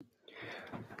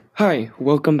Hi,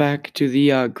 welcome back to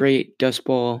the Great Dust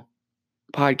Bowl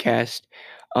podcast.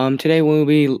 Today we'll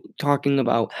be talking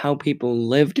about how people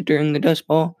lived during the Dust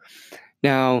Bowl.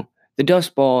 Now, the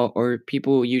Dust Bowl, or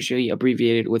people usually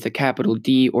abbreviate it with a capital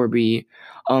D or B,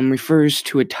 refers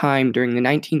to a time during the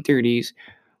 1930s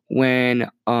when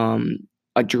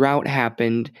a drought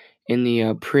happened in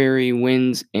the prairie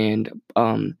winds and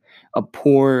a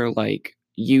poor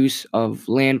use of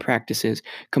land practices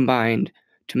combined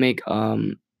to make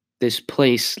this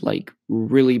place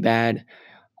really bad,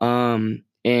 and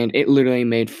it literally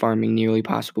made farming nearly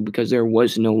possible because there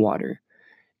was no water.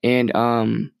 And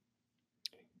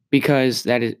because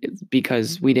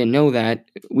we didn't know that,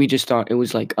 we just thought it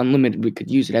was like unlimited. We could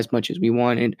use it as much as we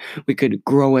wanted. We could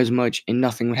grow as much and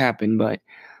nothing would happen. But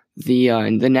the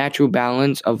natural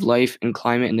balance of life and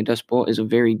climate in the Dust Bowl is a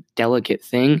very delicate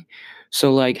thing.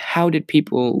 So how did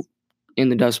people in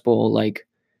the Dust Bowl,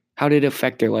 how did it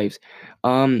affect their lives?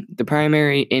 The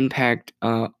primary impact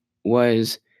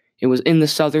was it was in the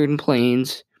southern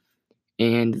plains,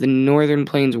 and the northern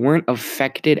plains weren't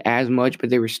affected as much, but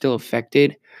they were still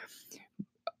affected.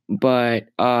 But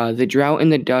the drought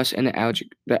and the dust and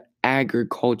the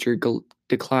agriculture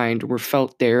declined were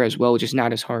felt there as well, just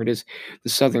not as hard as the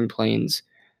southern plains.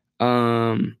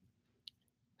 Um,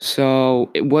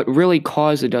 what really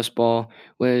caused the Dust Bowl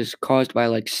was caused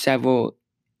by several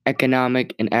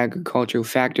economic and agricultural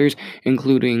factors,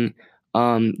 including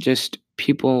just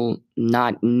people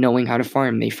not knowing how to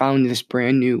farm. They found this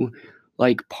brand new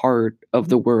part of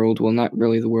the world. Well, not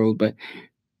really the world, but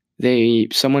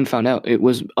someone found out it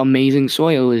was amazing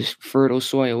soil, it was fertile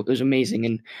soil, it was amazing.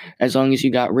 And as long as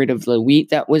you got rid of the wheat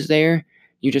that was there,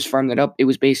 you just farmed it up, it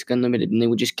was basically unlimited, and they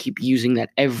would just keep using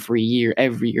that every year,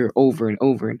 over and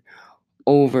over and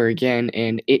over again.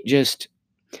 And it just,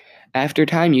 after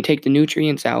time, you take the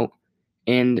nutrients out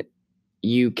and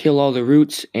you kill all the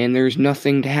roots and there's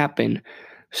nothing to happen.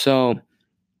 So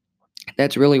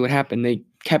that's really what happened. They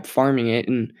kept farming it,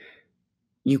 and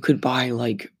you could buy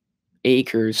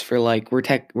acres for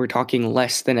we're talking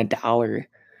less than $1.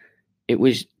 It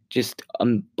was just a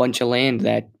bunch of land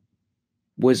that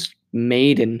was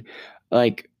made, and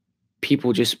like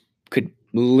people just could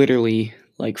literally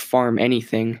farm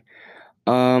anything.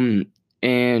 Um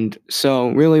and so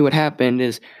really what happened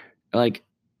is like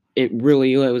it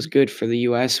was good for the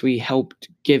US. We helped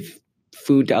give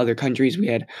food to other countries. We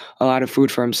had a lot of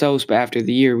food for ourselves, but after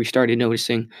the year we started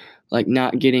noticing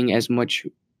not getting as much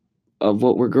of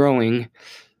what we're growing,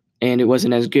 and it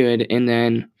wasn't as good. And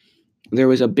then there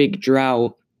was a big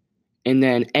drought, and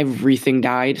then everything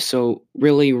died. So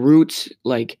really roots,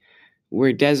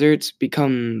 where deserts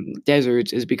become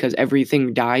deserts, is because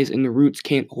everything dies and the roots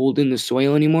can't hold in the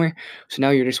soil anymore. So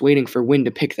now you're just waiting for wind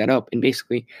to pick that up. And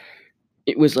basically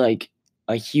it was a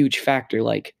huge factor.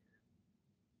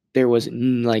 It was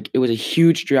a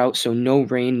huge drought, so no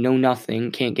rain, no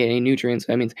nothing, can't get any nutrients.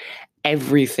 That means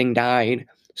everything died.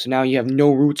 So now you have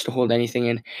no roots to hold anything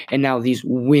in. And now these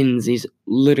winds, these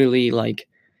literally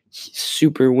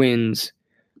super winds,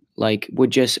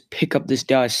 would just pick up this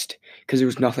dust because there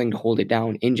was nothing to hold it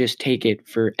down, and just take it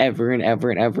forever and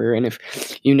ever and ever. And if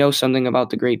you know something about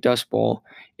the Great Dust Bowl,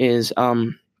 is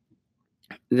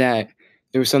that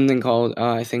there was something called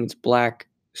I think it's Black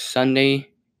Sunday,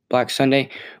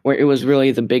 where it was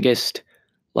really the biggest,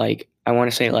 I want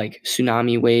to say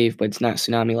tsunami wave, but it's not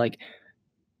tsunami,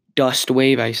 dust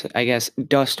wave, I guess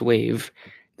dust wave,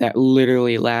 that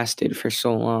literally lasted for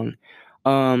so long.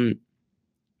 Um,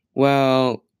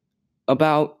 well,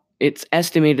 it's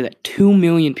estimated that 2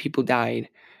 million people died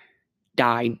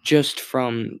just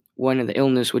from one of the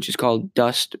illness, which is called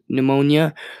dust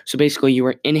pneumonia. So basically you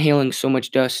were inhaling so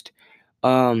much dust.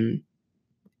 um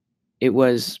it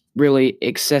was really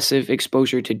excessive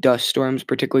exposure to dust storms,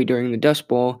 particularly during the Dust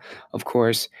Bowl, of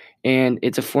course. And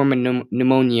it's a form of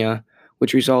pneumonia,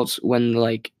 which results when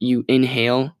you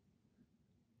inhale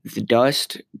the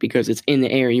dust because it's in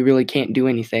the air. You really can't do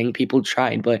anything. People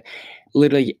tried, but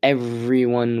literally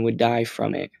everyone would die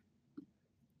from it.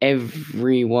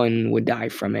 Everyone would die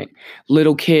from it.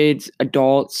 Little kids,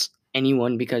 adults,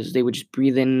 anyone, because they would just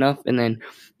breathe in enough, and then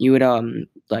you would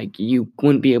you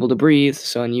wouldn't be able to breathe,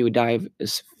 so and you would die of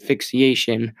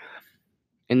asphyxiation.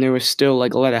 And there was still a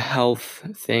lot of health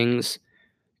things,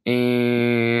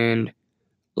 and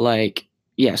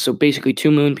yeah, so basically 2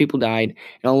 million people died,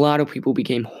 and a lot of people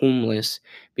became homeless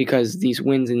because these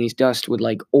winds and these dust would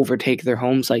overtake their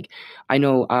homes. I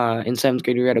know in 7th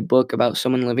grade we read a book about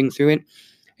someone living through it,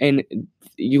 and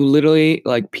you literally,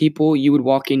 people, you would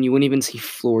walk in, you wouldn't even see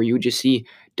floor, you would just see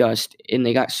dust. And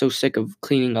they got so sick of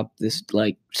cleaning up this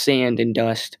sand and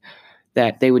dust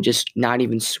that they would just not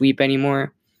even sweep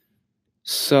anymore.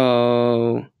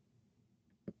 So,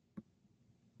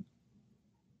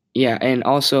 yeah, and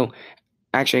also,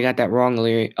 actually, I got that wrong,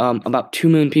 Larry. About 2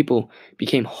 million people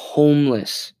became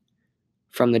homeless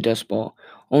from the Dust Bowl.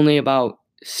 Only about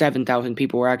 7,000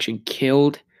 people were actually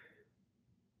killed.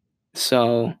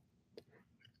 So,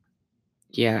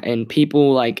 yeah, and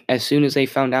people, like, as soon as they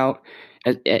found out,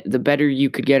 the better you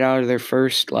could get out of there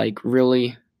first, like,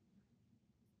 really,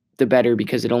 the better,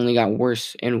 because it only got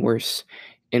worse and worse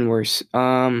and worse.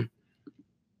 A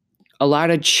lot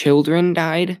of children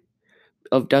died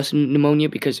of dust pneumonia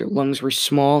because their lungs were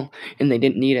small and they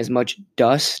didn't need as much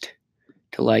dust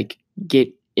to, like,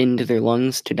 get into their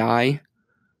lungs to die.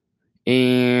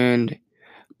 And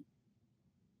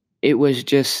it was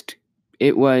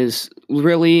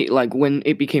really, like, when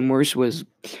it became worse was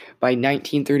by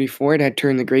 1934, it had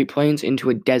turned the Great Plains into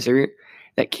a desert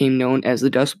that came known as the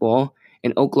Dust Bowl.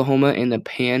 In Oklahoma and the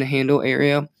Panhandle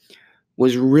area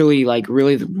was really, like,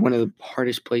 really one of the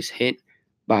hardest place hit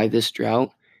by this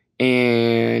drought.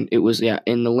 And it was, yeah,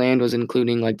 and the land was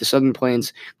including, like, the Southern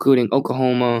Plains, including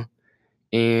Oklahoma,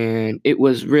 and it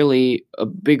was really a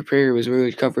big prairie was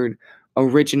really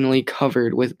originally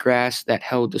covered with grass that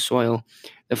held the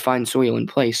fine soil in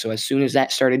place. So as soon as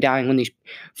that started dying, when these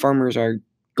farmers are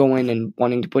going and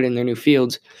wanting to put in their new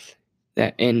fields,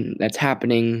 that's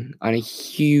happening on a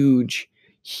huge,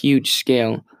 huge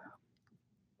scale.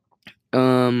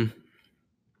 Um,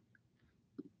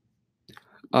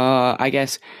 I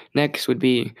guess next would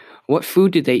be, what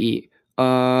food did they eat?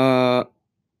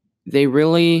 They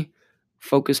really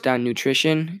focused on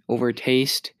nutrition over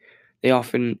taste. They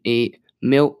often ate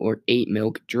milk,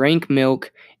 drank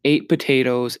milk, ate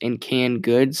potatoes, and canned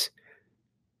goods.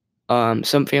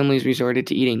 Some families resorted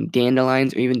to eating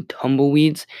dandelions or even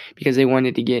tumbleweeds because they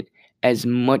wanted to get as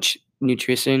much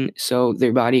nutrition so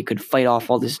their body could fight off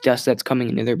all this dust that's coming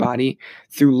into their body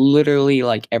through literally,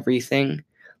 like, everything.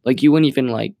 Like, you wouldn't even,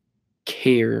 like,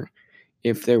 care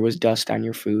if there was dust on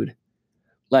your food.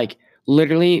 Like,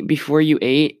 literally, before you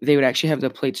ate, they would actually have the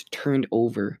plates turned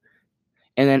over.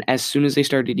 And then as soon as they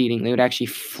started eating, they would actually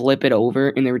flip it over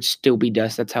and there would still be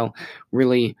dust. That's how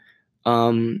really,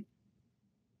 um,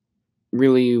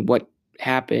 really what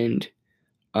happened.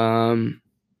 Um,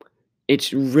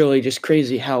 it's really just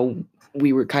crazy how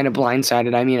we were kind of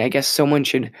blindsided. I mean, I guess someone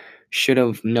should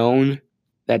have known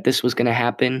that this was going to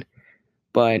happen,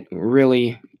 but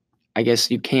really, I guess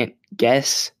you can't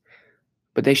guess.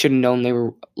 But they should have known. They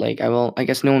were like, I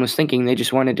guess no one was thinking. They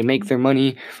just wanted to make their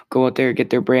money, go out there, get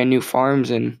their brand new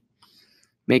farms, and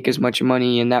make as much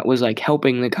money. And that was, like,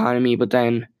 helping the economy. But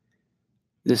then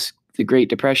the Great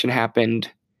Depression happened,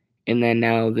 and then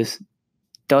now this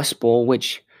Dust Bowl,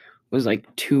 which was, like,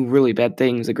 two really bad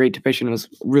things. The Great Depression was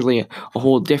really a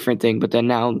whole different thing. But then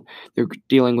now they're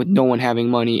dealing with no one having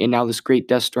money, and now this great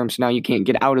dust storm. So now you can't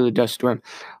get out of the dust storm.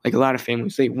 Like, a lot of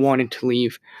families, they wanted to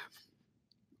leave,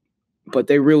 but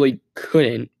they really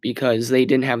couldn't because they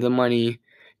didn't have the money.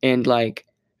 And, like,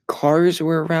 cars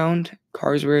were around,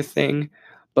 cars were a thing,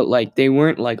 but, like, they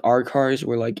weren't like our cars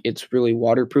where, like, it's really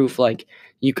waterproof. Like,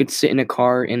 you could sit in a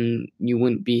car and you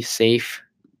wouldn't be safe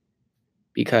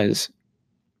because,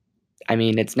 I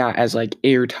mean, it's not as, like,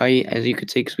 airtight as you could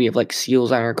say, because we have, like,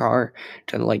 seals on our car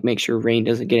to, like, make sure rain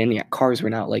doesn't get in. Yeah, cars were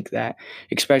not like that,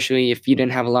 especially if you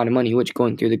didn't have a lot of money, which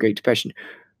going through the Great Depression,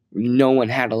 no one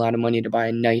had a lot of money to buy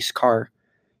a nice car.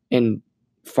 And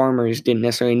farmers didn't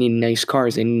necessarily need nice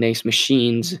cars, they need nice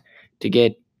machines to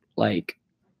get, like,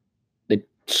 the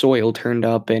soil turned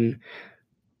up. And,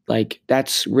 like,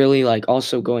 that's really, like,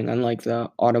 also going on, like, the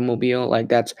automobile. Like,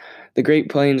 that's the Great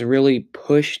Plains really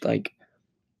pushed, like,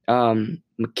 automobile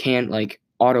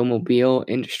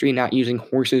industry, not using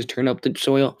horses to turn up the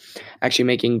soil, actually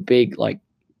making big, like,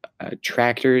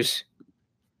 tractors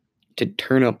to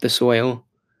turn up the soil.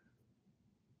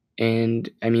 And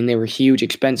I mean, they were huge,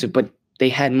 expensive, but they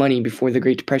had money before the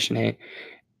Great Depression hit.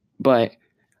 But,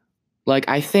 like,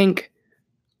 I think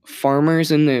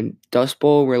farmers in the Dust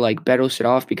Bowl were, like, better set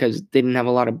off because they didn't have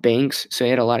a lot of banks, so they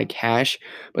had a lot of cash.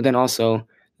 But then also,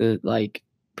 like,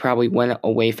 probably went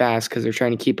away fast because they're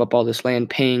trying to keep up all this land,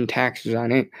 paying taxes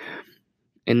on it.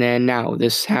 And then now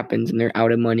this happens and they're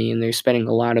out of money and they're spending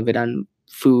a lot of it on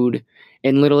food.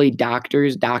 And literally,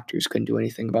 doctors couldn't do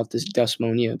anything about this dust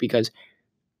pneumonia because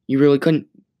you really couldn't,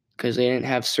 because they didn't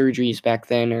have surgeries back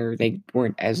then, or they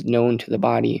weren't as known to the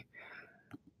body.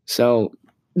 So,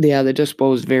 yeah, the Dust Bowl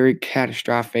was very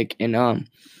catastrophic. And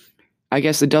I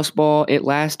guess the Dust Bowl, it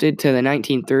lasted to the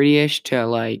 1930ish to,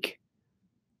 like,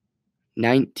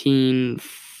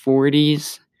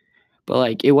 1940s, but,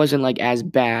 like, it wasn't, like, as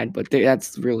bad. But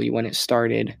that's really when it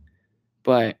started.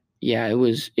 But yeah, it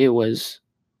was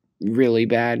really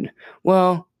bad.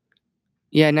 Well,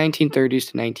 yeah, 1930s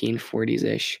to 1940s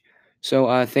ish.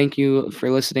 So thank you for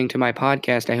listening to my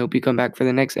podcast. I hope you come back for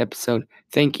the next episode.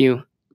 Thank you.